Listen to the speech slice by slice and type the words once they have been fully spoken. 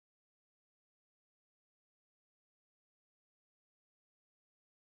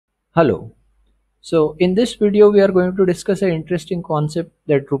Hello. So in this video we are going to discuss an interesting concept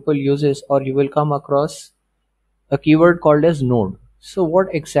that Drupal uses, or you will come across a keyword called as node. So what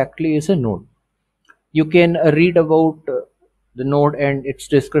exactly is a node? You can read about the node and its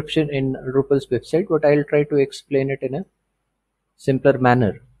description in Drupal's website, but I'll try to explain it in a simpler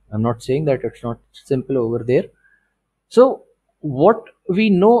manner. I'm not saying that it's not simple over there. So what we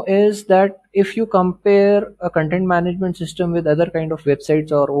know is that if you compare a content management system with other kind of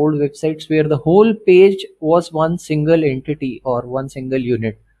websites or old websites where the whole page was one single entity or one single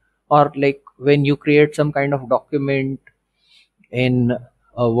unit, or like when you create some kind of document in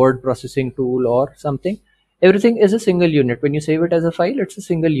a word processing tool or something, everything is a single unit. When you save it as a file, it's a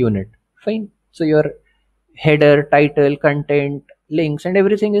single unit. Fine. So your header, title, content, links, and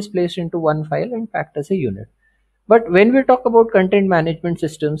everything is placed into one file and packed as a unit. But when we talk about content management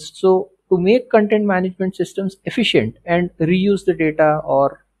systems, so to make content management systems efficient and reuse the data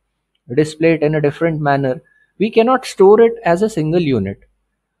or display it in a different manner, we cannot store it as a single unit.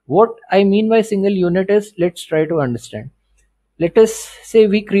 What I mean by single unit is, let's try to understand. Let us say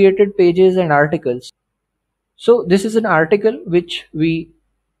we created pages and articles. So this is an article which we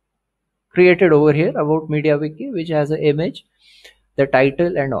created over here about MediaWiki, which has an image, the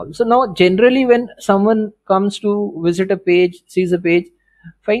title and all. So now generally when someone comes to visit a page, sees a page,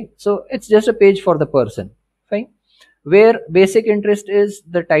 fine, so it's just a page for the person, fine, where basic interest is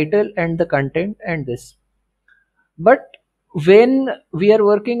the title and the content and this. But when we are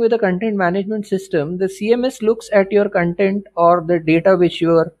working with a content management system, the CMS looks at your content or the data which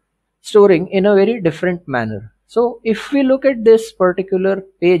you are storing in a very different manner. So if we look at this particular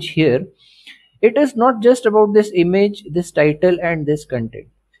page here, it is not just about this image, this title and this content.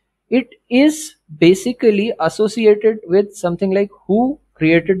 It is basically associated with something like who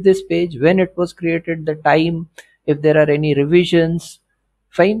created this page, when it was created, the time, if there are any revisions,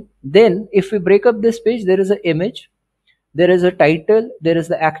 fine. Then if we break up this page, there is an image, there is a title, there is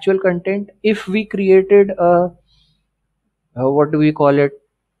the actual content. If we created what do we call it,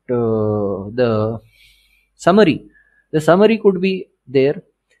 the summary, the summary could be there.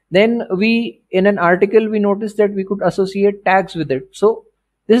 Then we, in an article, we noticed that we could associate tags with it. So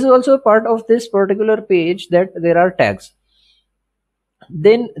this is also a part of this particular page, that there are tags.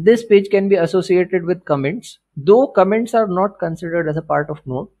 Then this page can be associated with comments, though comments are not considered as a part of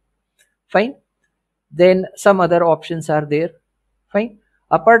node, fine. Then some other options are there, fine.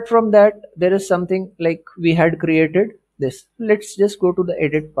 Apart from that, there is something like we had created this. Let's just go to the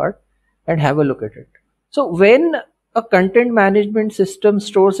edit part and have a look at it. So when a content management system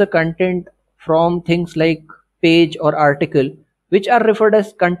stores a content from things like page or article, which are referred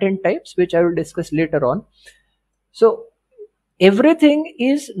as content types, which I will discuss later on. So everything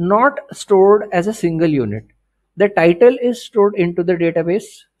is not stored as a single unit. The title is stored into the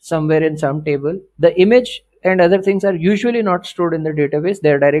database somewhere in some table. The image and other things are usually not stored in the database.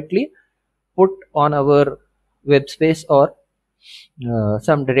 They are directly put on our web space or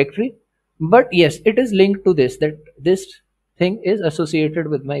some directory. But yes, it is linked to this, that this thing is associated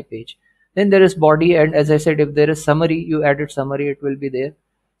with my page. Then there is body, and as I said, if there is summary, you added summary, it will be there.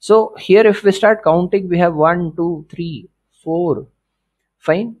 So here if we start counting, we have 1 2 3 4,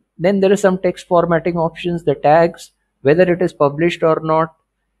 fine. Then there is some text formatting options, the tags, whether it is published or not.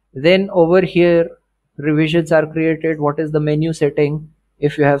 Then over here revisions are created, what is the menu setting,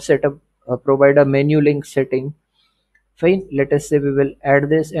 if you have set up provide a menu link setting, fine. Let us say we will add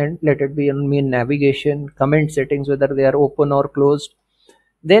this and let it be on main navigation, comment settings, whether they are open or closed.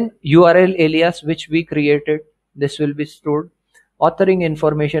 Then URL alias which we created, this will be stored, authoring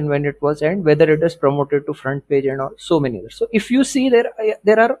information when it was, and whether it is promoted to front page and all, so many others. So if you see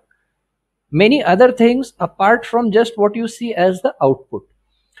there are many other things apart from just what you see as the output.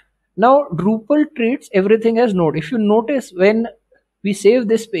 Now Drupal treats everything as node. If you notice, when we save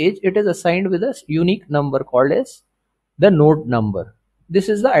this page, it is assigned with a unique number called as the node number. This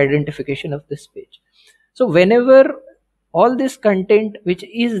is the identification of this page. So whenever all this content which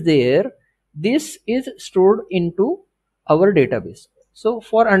is there, this is stored into our database. So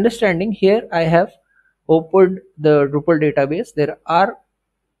for understanding, here I have opened the Drupal database. There are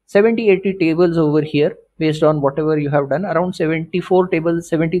 70-80 tables over here based on whatever you have done. Around 74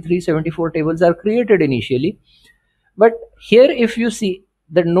 tables, 73-74 tables are created initially. But here if you see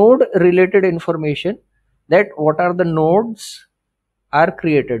the node related information, that what are the nodes are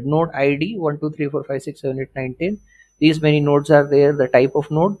created, node ID 1 2 3 4 5 6 7 8 9 10, these many nodes are there, the type of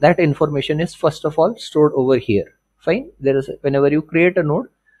node, that information is first of all stored over here, fine. There is, whenever you create a node,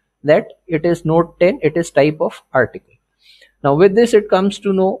 that it is node 10, it is type of article. Now with this it comes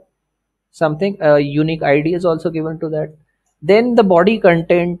to know something, a unique ID is also given to that. then the body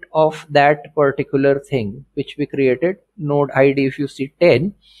content of that particular thing which we created, node id if you see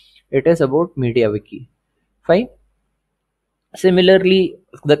 10, it is about MediaWiki. Fine. Similarly,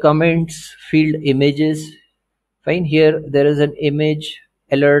 the comments field images. Fine. Here there is an image,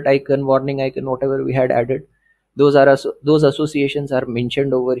 alert icon, warning icon, whatever we had added. Those are those associations are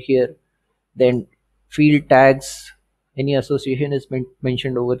mentioned over here. Then field tags, any association is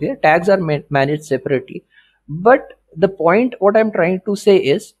mentioned over here. Tags are managed separately. But the point what I'm trying to say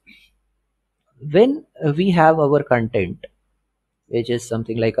is, when we have our content, which is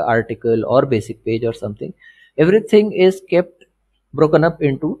something like an article or basic page or something, everything is kept broken up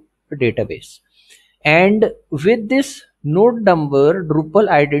into a database. And with this node number, Drupal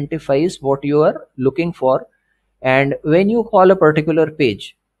identifies what you are looking for. And when you call a particular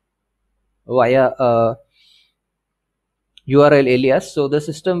page via a URL alias, so the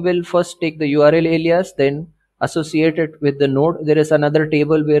system will first take the URL alias, then associate it with the node. There is another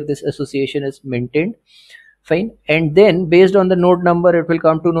table where this association is maintained. Fine. And then based on the node number, it will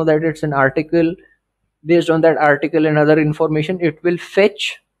come to know that it's an article. Based on that article and other information, it will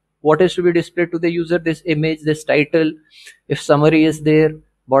fetch what is to be displayed to the user, this image, this title, if summary is there,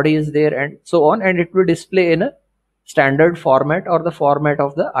 body is there, and so on, and it will display in a standard format or the format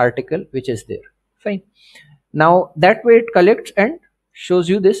of the article which is there. Fine. Now that way it collects and shows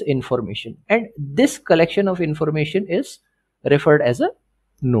you this information, and this collection of information is referred as a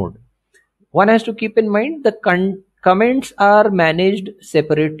node. One has to keep in mind the comments are managed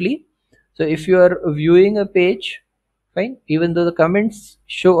separately. So if you are viewing a page, fine, even though the comments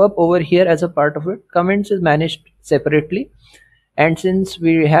show up over here as a part of it, comments is managed separately. And since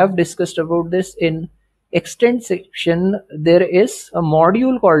we have discussed about this in extend section, there is a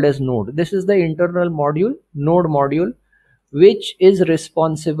module called as node. This is the internal module, node module, which is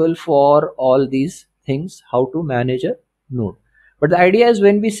responsible for all these things, how to manage a node. But the idea is,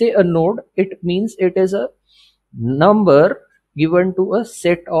 when we say a node, it means it is a number given to a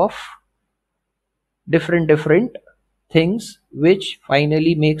set of different things, which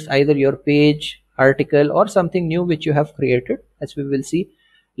finally makes either your page, article, or something new which you have created, as we will see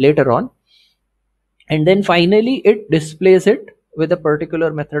later on. And then finally it displays it with a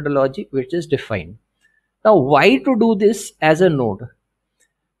particular methodology which is defined. Now, why to do this as a node?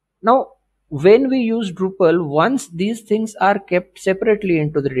 Now, when we use Drupal, once these things are kept separately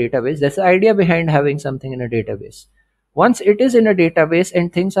into the database, that's the idea behind having something in a database. Once it is in a database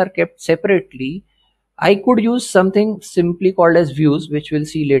and things are kept separately, I could use something simply called as views, which we'll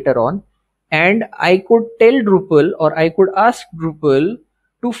see later on, and I could tell Drupal, or I could ask Drupal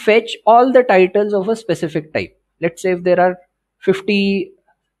to fetch all the titles of a specific type. Let's say if there are 50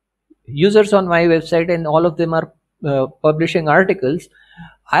 users on my website and all of them are publishing articles,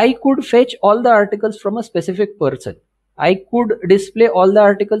 I could fetch all the articles from a specific person. I could display all the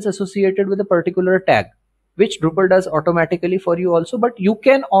articles associated with a particular tag, which Drupal does automatically for you also. But you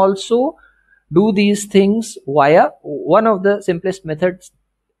can also do these things via one of the simplest methods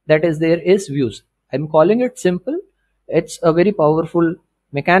that is there is views. I'm calling it simple. It's a very powerful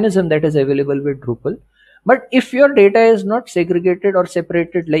mechanism that is available with Drupal. But if your data is not segregated or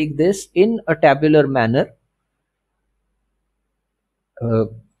separated like this in a tabular manner,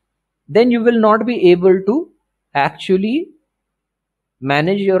 then you will not be able to actually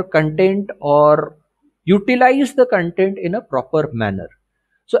manage your content or utilize the content in a proper manner.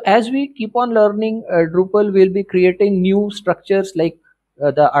 So as we keep on learning, Drupal will be creating new structures like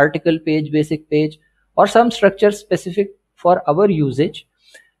the article page, basic page, or some structures specific for our usage.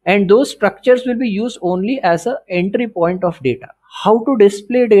 And those structures will be used only as an entry point of data. How to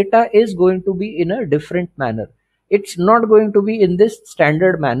display data is going to be in a different manner. It's not going to be in this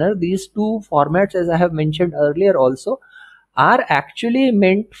standard manner. These two formats, as I have mentioned earlier also, are actually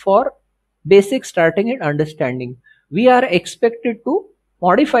meant for basic starting and understanding. We are expected to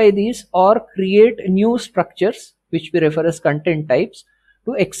modify these or create new structures, which we refer as content types,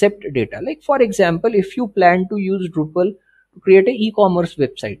 to accept data. Like for example, if you plan to use Drupal to create an e-commerce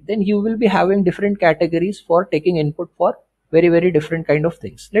website, then you will be having different categories for taking input for very different kind of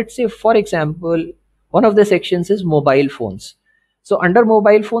things. Let's say, for example, one of the sections is mobile phones. So under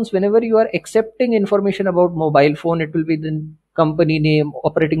mobile phones, whenever you are accepting information about mobile phone, it will be the company name,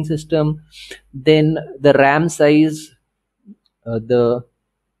 operating system, then the RAM size, the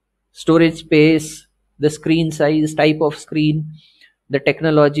storage space, the screen size, type of screen, the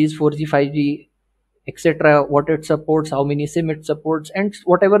technologies, 4G, 5G, etc., what it supports, how many SIM it supports, and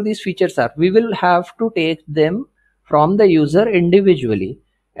whatever these features are, we will have to take them from the user individually,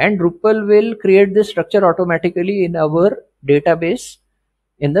 and Drupal will create this structure automatically in our database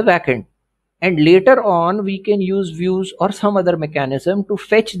in the backend. and later on we can use views or some other mechanism to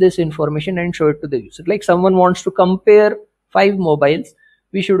fetch this information and show it to the user. Like someone wants to compare 5 mobiles,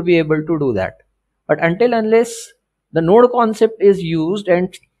 we should be able to do that. But until unless the node concept is used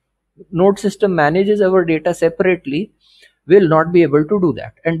and node system manages our data separately, we'll not be able to do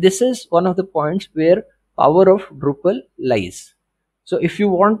that. And this is one of the points where power of Drupal lies. So if you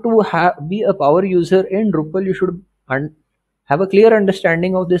want to be a power user in Drupal, you should have a clear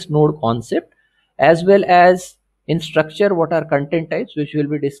understanding of this node concept, as well as in structure what are content types, which we'll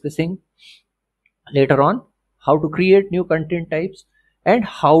be discussing later on, how to create new content types, and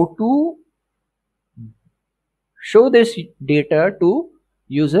how to show this data to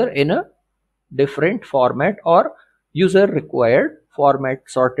user in a different format or user required format,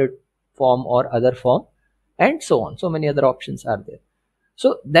 sorted form or other form, and so on. So many other options are there.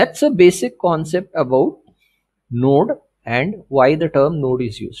 So that's a basic concept about node and why the term node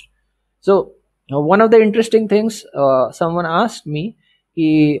is used. So one of the interesting things, someone asked me,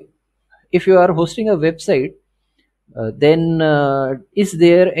 if you are hosting a website, then is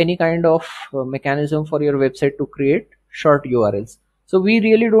there any kind of mechanism for your website to create short URLs? So we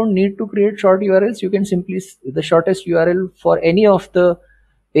really don't need to create short URLs. You can simply, the shortest URL for any of the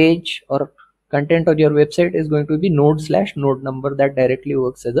page or content on your website is going to be node/node number. That directly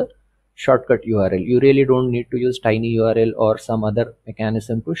works as a shortcut URL. You really don't need to use tiny URL or some other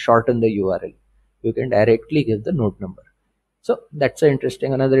mechanism to shorten the URL. You can directly give the node number. So that's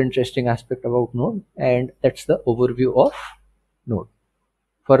another interesting aspect about node, and that's the overview of node.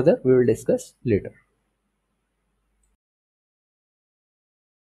 Further we will discuss later.